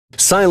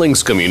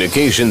Xilinx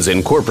Communications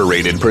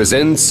Incorporated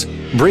presents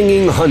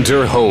Bringing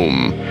Hunter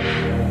Home.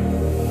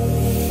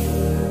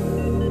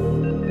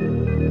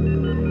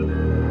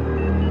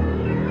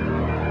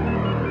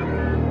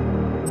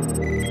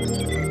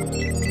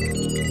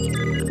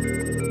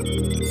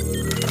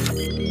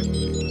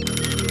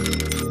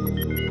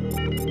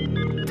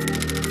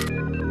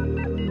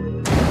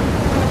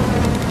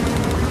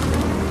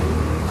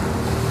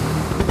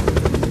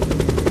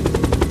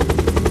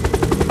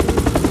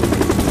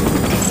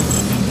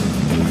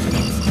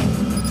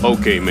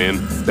 Okay, man,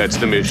 that's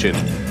the mission.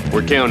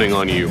 We're counting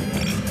on you.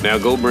 Now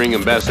go bring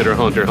Ambassador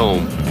Hunter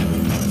home.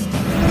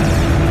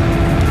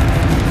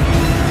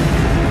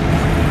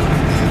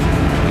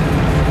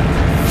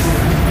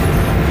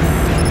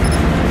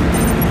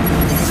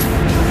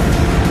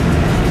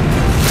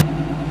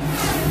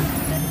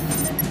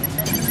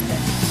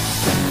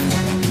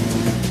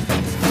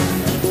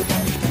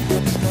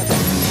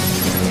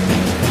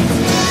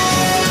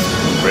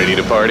 Ready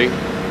to party?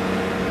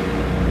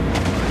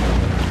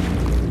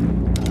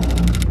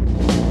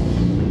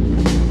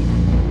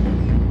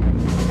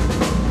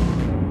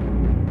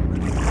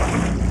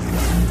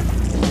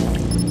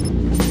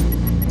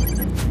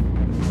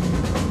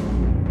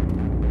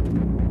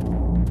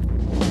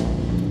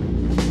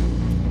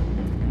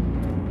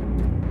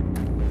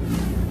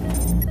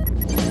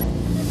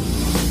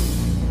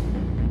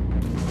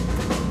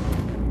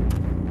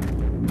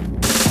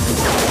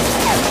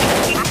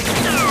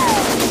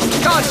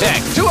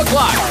 Contact, 2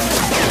 o'clock!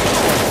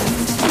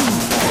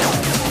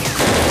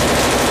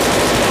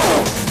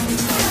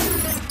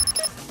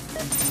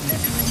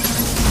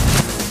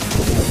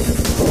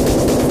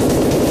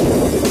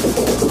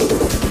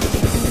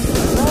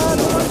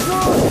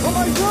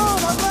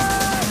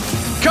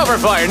 Cover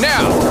fire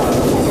now!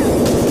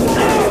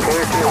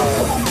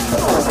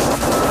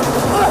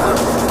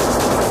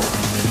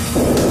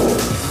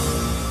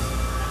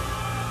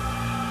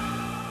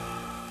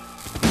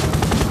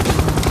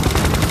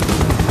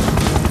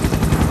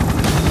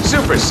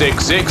 Super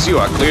 6-6, you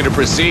are clear to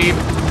proceed.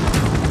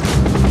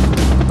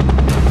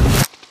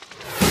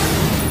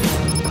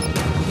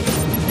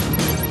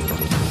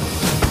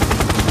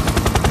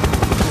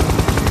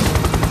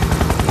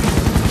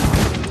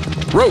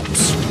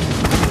 Ropes.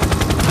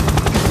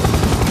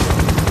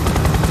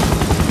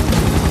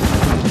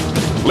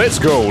 Let's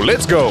go,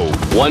 let's go.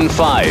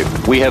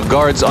 1-5, we have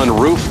guards on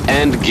roof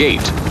and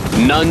gate.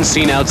 None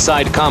seen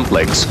outside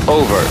complex,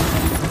 over.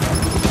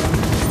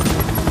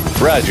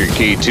 Roger,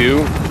 Key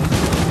 2.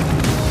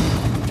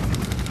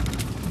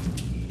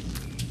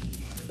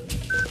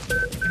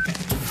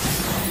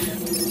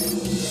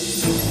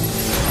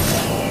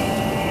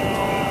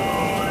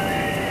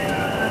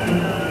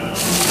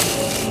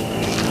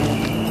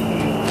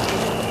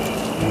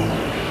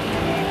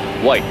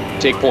 White,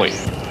 take point.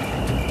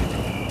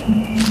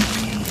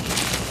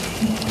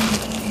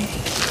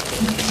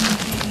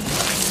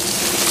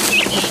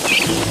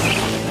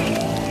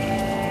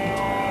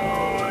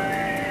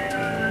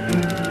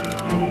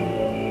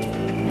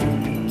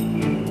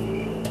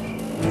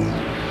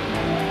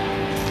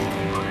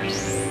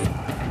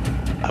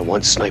 I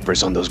want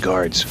snipers on those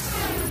guards.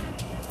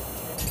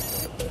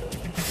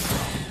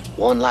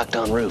 1 locked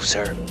on roof,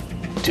 sir.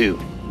 2,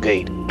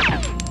 gate.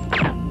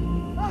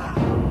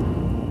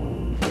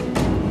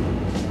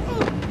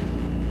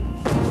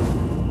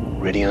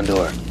 Ready on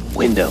door.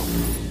 Window.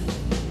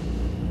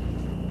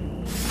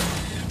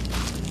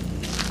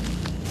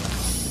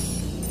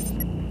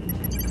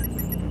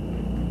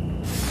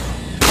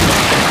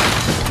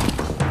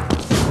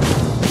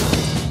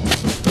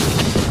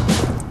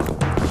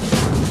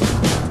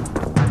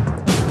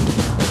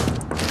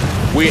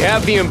 We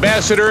have the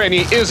ambassador and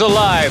he is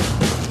alive.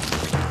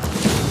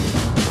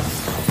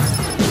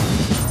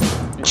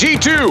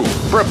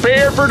 G2,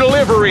 prepare for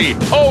delivery.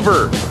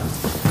 Over.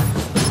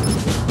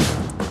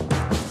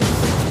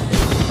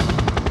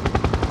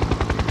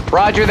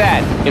 Roger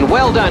that, and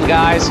well done,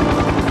 guys.